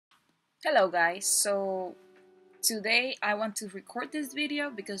Hello guys, so today I want to record this video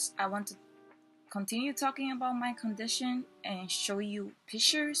because I want to continue talking about my condition and show you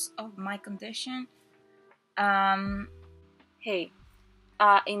pictures of my condition. Um, hey,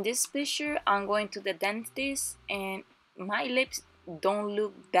 in this picture I'm going to the dentist and my lips don't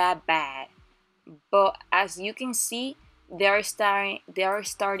look that bad, but as you can see they are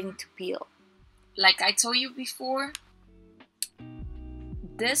starting to peel. Like I told you before,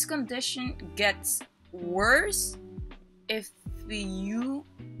 this condition gets worse if you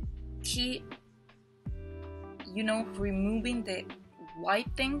keep, removing the white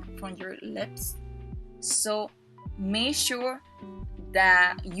thing from your lips. So make sure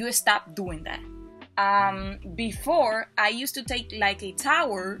that you stop doing that. Before, I used to take like a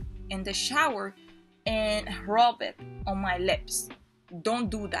towel in the shower and rub it on my lips. Don't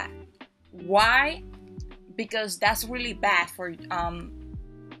do that. Why? Because that's really bad for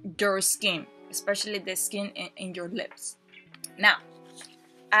your skin, especially the skin in your lips. Now,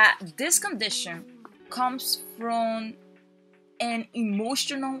 this condition comes from an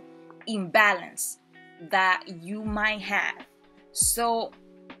emotional imbalance that you might have. So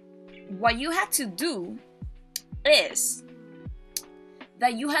what you have to do is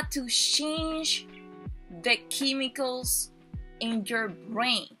that you have to change the chemicals in your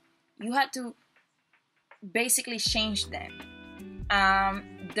brain. You have to basically change them.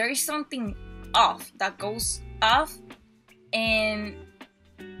 There is something off that goes off, and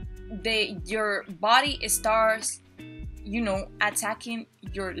your body starts, attacking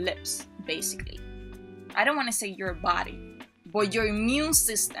your lips. Basically, I don't want to say your body, but your immune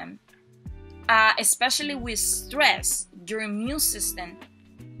system, especially with stress, your immune system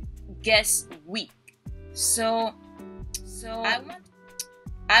gets weak. So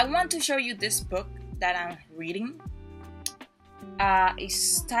I want to show you this book that I'm reading.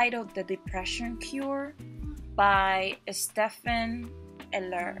 It's titled The Depression Cure by Stephen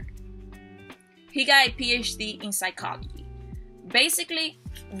Eller. He got a PhD in psychology. Basically,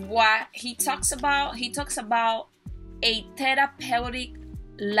 what he talks about a therapeutic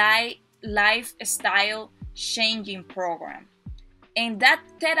lifestyle changing program. And that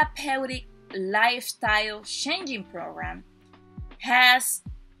therapeutic lifestyle changing program has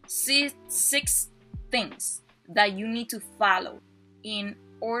six things that you need to follow in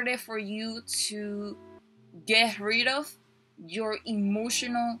order for you to get rid of your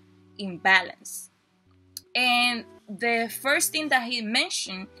emotional imbalance. And the first thing that he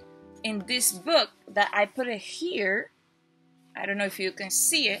mentioned in this book that I put it here, I don't know if you can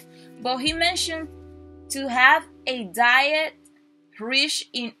see it, but he mentioned to have a diet rich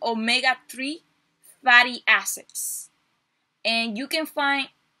in omega-3 fatty acids. And you can find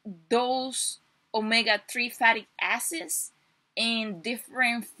those omega-3 fatty acids in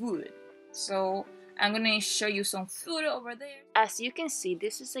different food. So I'm gonna show you some food over there. As you can see,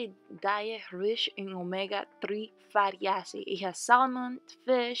 this is a diet rich in omega-3 fatty acid. It has salmon,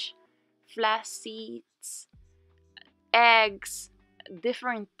 fish, flax seeds, eggs,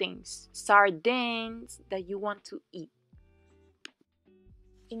 different things, sardines that you want to eat.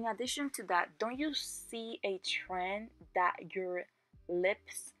 In addition to that, don't you see a trend that your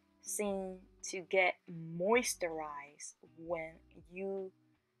lips seem to get moisturized when you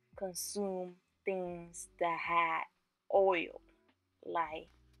consume things that had oil, like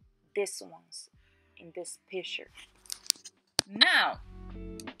these ones in this picture? Now,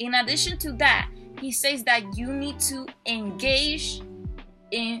 in addition to that, he says that you need to engage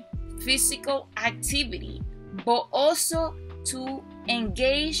in physical activity, but also to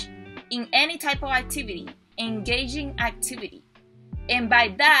engage in any type of activity, engaging activity. And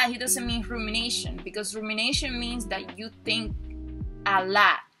by that, he doesn't mean rumination, because rumination means that you think a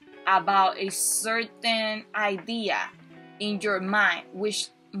lot about a certain idea in your mind, which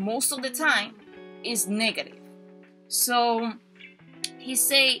most of the time is negative. So he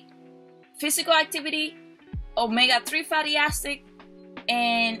say physical activity, omega-3 fatty acid,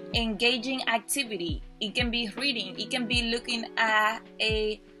 and engaging activity. It can be reading, it can be looking at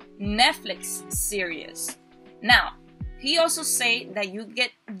a Netflix series. Now, he also say that you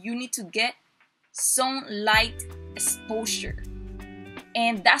need to get sunlight exposure.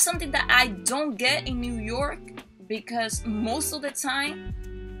 And that's something that I don't get in New York, because most of the time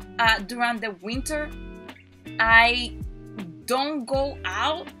during the winter I don't go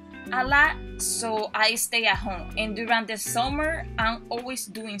out a lot, so I stay at home. And during the summer I'm always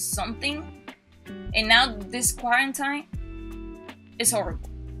doing something, and now this quarantine is horrible.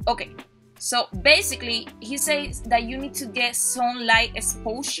 Okay, so basically he says that you need to get sunlight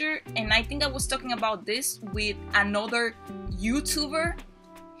exposure, and I think I was talking about this with another YouTuber.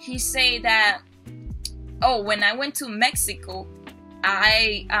 he said that, oh, when I went to Mexico,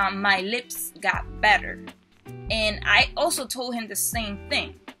 my lips got better. And I also told him the same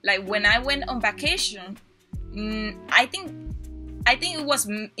thing. Like when I went on vacation, I think it was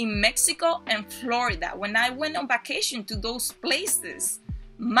in Mexico and Florida. When I went on vacation to those places,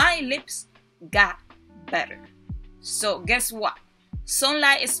 my lips got better. So guess what?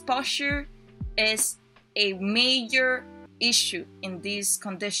 Sunlight exposure is a major issue in this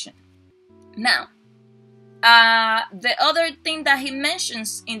condition. Now, the other thing that he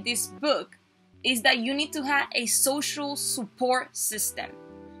mentions in this book is that you need to have a social support system.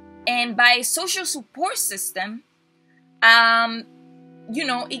 And by social support system,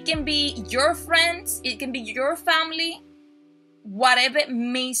 it can be your friends, it can be your family, whatever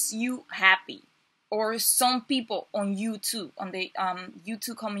makes you happy, or some people on YouTube, on the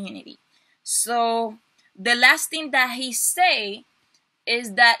YouTube community. So the last thing that he say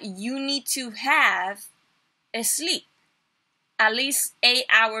is that you need to have a sleep, at least 8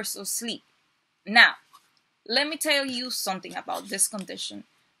 hours of sleep. Now, let me tell you something about this condition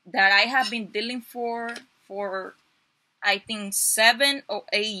that I have been dealing for I think 7 or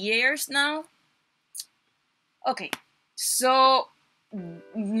 8 years now. Okay, so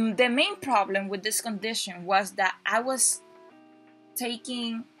the main problem with this condition was that I was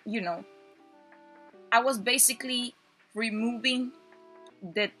taking, I was basically removing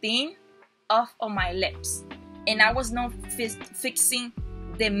the thin off of my lips, and I was not fixing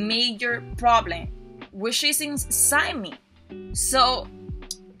the major problem, which is inside me. So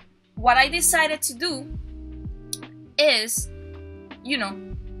what I decided to do is,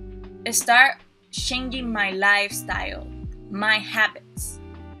 start changing my lifestyle, my habits.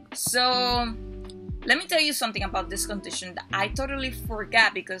 So let me tell you something about this condition that I totally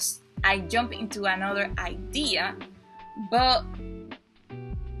forgot because I jumped into another idea. But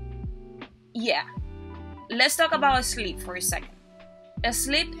yeah, let's talk about sleep for a second.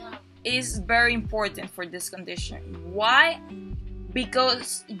 Sleep is very important for this condition. Why?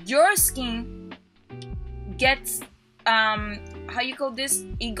 Because your skin gets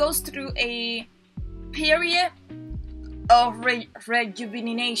it goes through a period of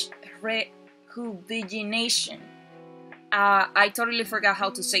rejuvenation. I totally forgot how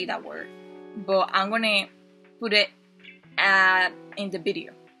to say that word, but I'm gonna put it in the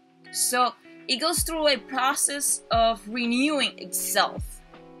video. So it goes through a process of renewing itself,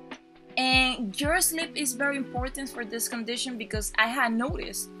 and your sleep is very important for this condition because I had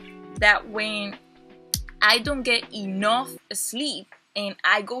noticed that when I don't get enough sleep and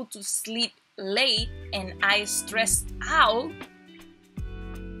I go to sleep late and I stress out,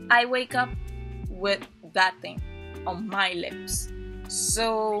 I wake up with that thing on my lips.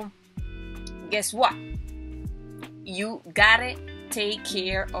 So guess what? You gotta take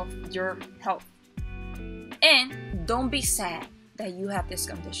care of your health. And don't be sad that you have this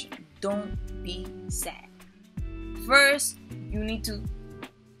condition. Don't be sad. First, you need to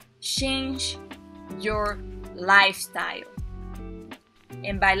change your lifestyle.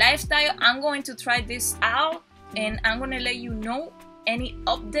 And by lifestyle, I'm going to try this out and I'm going to let you know any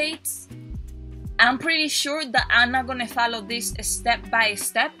updates. I'm pretty sure that I'm not going to follow this step by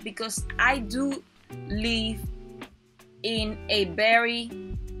step because I do live in a very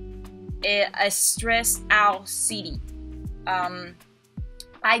stressed out city.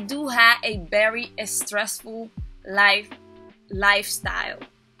 I do have a very stressful lifestyle,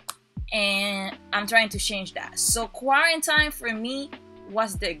 and I'm trying to change that. So quarantine for me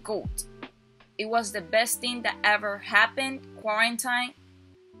was the GOAT. It was the best thing that ever happened. Quarantine.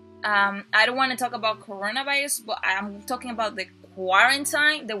 I don't want to talk about coronavirus, but I'm talking about the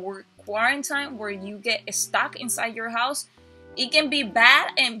quarantine, the word quarantine, where you get stuck inside your house. It can be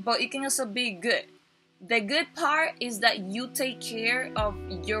bad, but it can also be good. The good part is that you take care of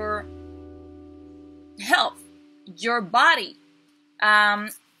your health, your body.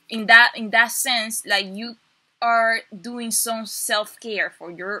 In that sense, like you are doing some self-care for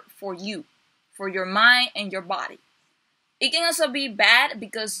your mind and your body. It can also be bad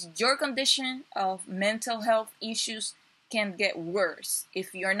because your condition of mental health issues can get worse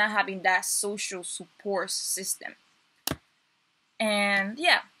if you're not having that social support system. And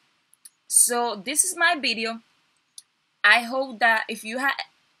yeah, so this is my video. I hope that if you have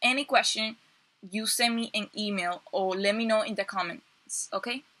any question, you send me an email or let me know in the comments,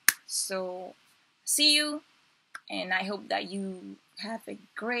 okay? So see you, and I hope that you have a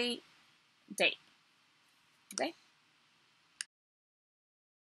great day, okay?